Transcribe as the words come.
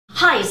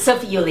Hi,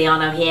 Sophie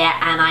Juliano here,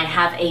 and I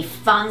have a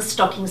fun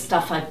stocking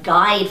stuffer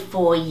guide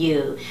for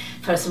you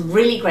for some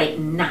really great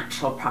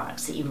natural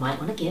products that you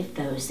might want to give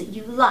those that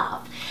you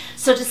love.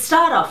 So to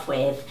start off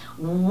with,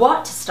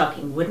 what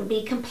stocking wouldn't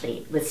be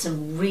complete with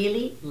some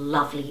really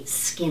lovely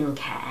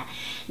skincare?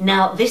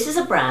 Now, this is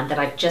a brand that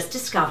I've just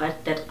discovered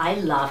that I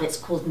love. It's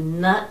called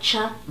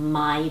Nurture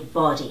My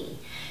Body.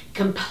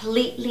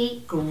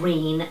 Completely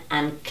green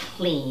and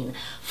clean,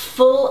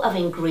 full of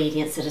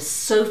ingredients that are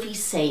Sophie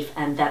safe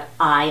and that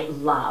I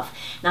love.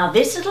 Now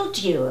this little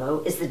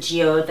duo is the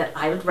duo that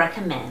I would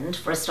recommend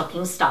for a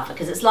stocking stuffer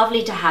because it's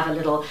lovely to have a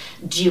little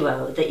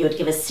duo that you would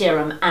give a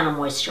serum and a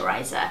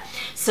moisturizer.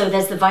 So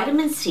there's the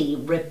vitamin C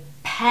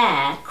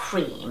repair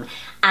cream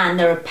and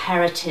the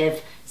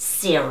reparative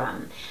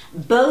serum.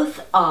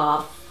 Both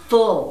are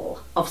full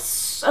of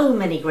so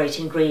many great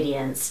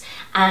ingredients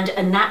and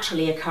a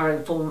naturally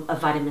occurring form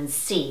of vitamin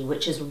C,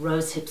 which is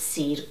rosehip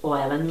seed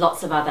oil, and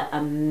lots of other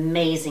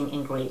amazing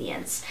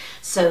ingredients.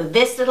 So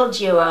this little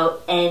duo,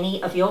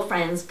 any of your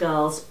friends,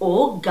 girls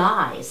or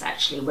guys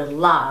actually would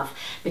love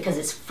because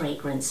it's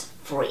fragrance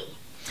free.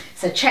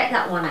 So check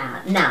that one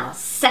out. Now,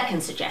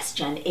 second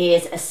suggestion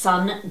is a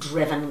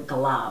sun-driven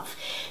glove.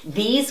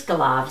 These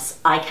gloves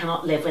I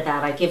cannot live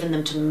without. I've given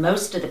them to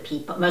most of the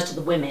people, most of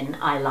the women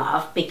I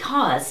love,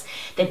 because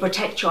they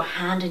protect your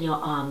hand and your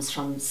arms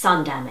from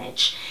sun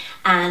damage.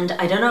 And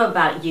I don't know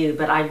about you,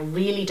 but I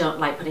really don't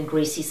like putting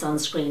greasy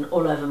sunscreen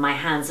all over my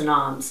hands and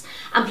arms.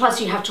 And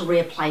plus you have to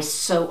reapply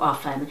so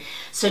often.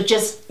 So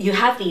just, you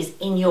have these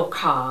in your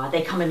car.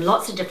 They come in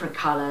lots of different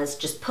colors.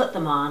 Just put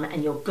them on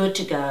and you're good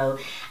to go.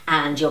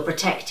 And you're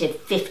protected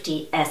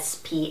 50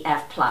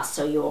 SPF plus,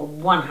 so you're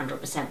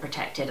 100%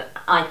 protected.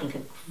 I think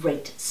a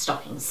great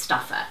stocking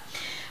stuffer.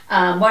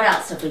 What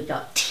else have we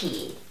got?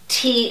 Tea.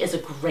 Tea is a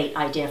great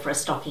idea for a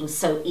stocking,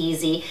 so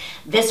easy.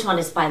 This one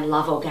is by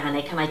Love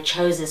Organic, and I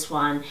chose this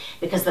one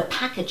because the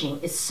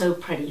packaging is so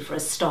pretty for a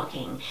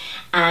stocking.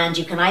 And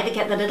you can either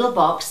get the little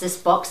box, this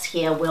box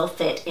here will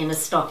fit in a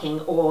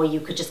stocking, or you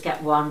could just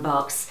get one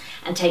box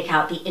and take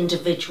out the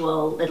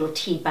individual little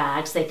tea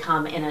bags. They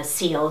come in a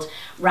sealed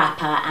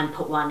wrapper and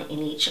put one in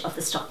each of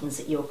the stockings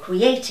that you're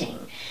creating.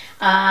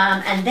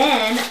 And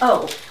then,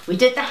 oh, we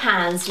did the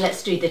hands,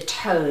 let's do the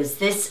toes.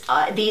 These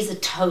are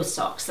toe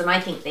socks, and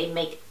I think they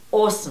make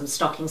awesome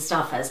stocking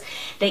stuffers.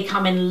 They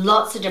come in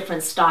lots of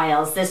different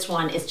styles. This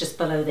one is just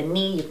below the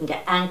knee. You can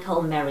get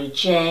ankle, Mary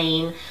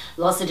Jane,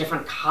 lots of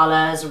different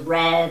colors,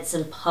 reds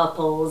and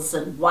purples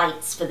and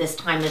whites for this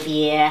time of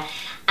year.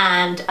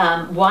 And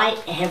why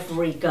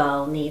every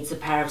girl needs a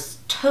pair of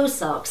toe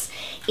socks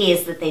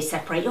is that they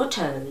separate your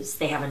toes.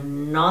 They have a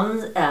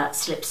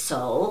non-slip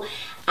sole.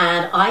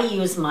 And I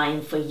use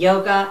mine for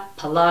yoga,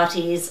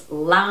 Pilates,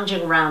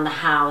 lounging around the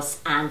house,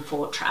 and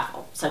for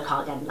travel. So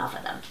can't get enough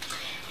of them.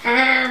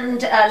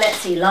 And let's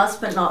see, last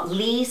but not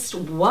least,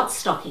 what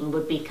stocking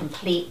would be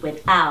complete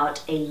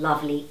without a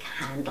lovely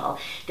candle?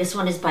 This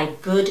one is by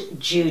Good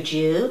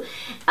Juju.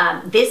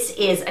 This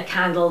is a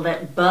candle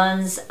that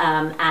burns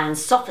and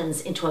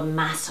softens into a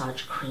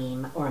massage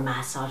cream or a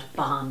massage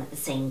balm at the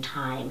same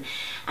time.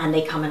 And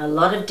they come in a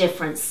lot of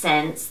different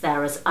scents.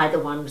 There is either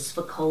ones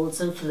for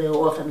colds and flu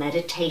or for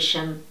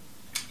meditation.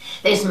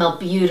 They smell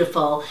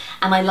beautiful,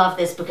 and I love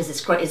this because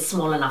it's great. It's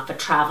small enough for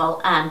travel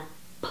and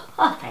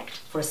perfect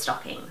for a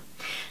stocking.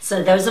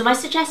 So those are my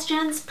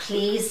suggestions.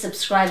 Please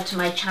subscribe to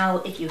my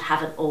channel if you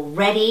haven't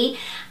already,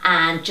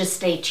 and just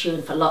stay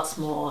tuned for lots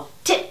more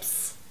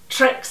tips,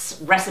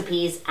 tricks,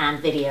 recipes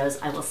and videos.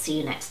 I will see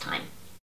you next time.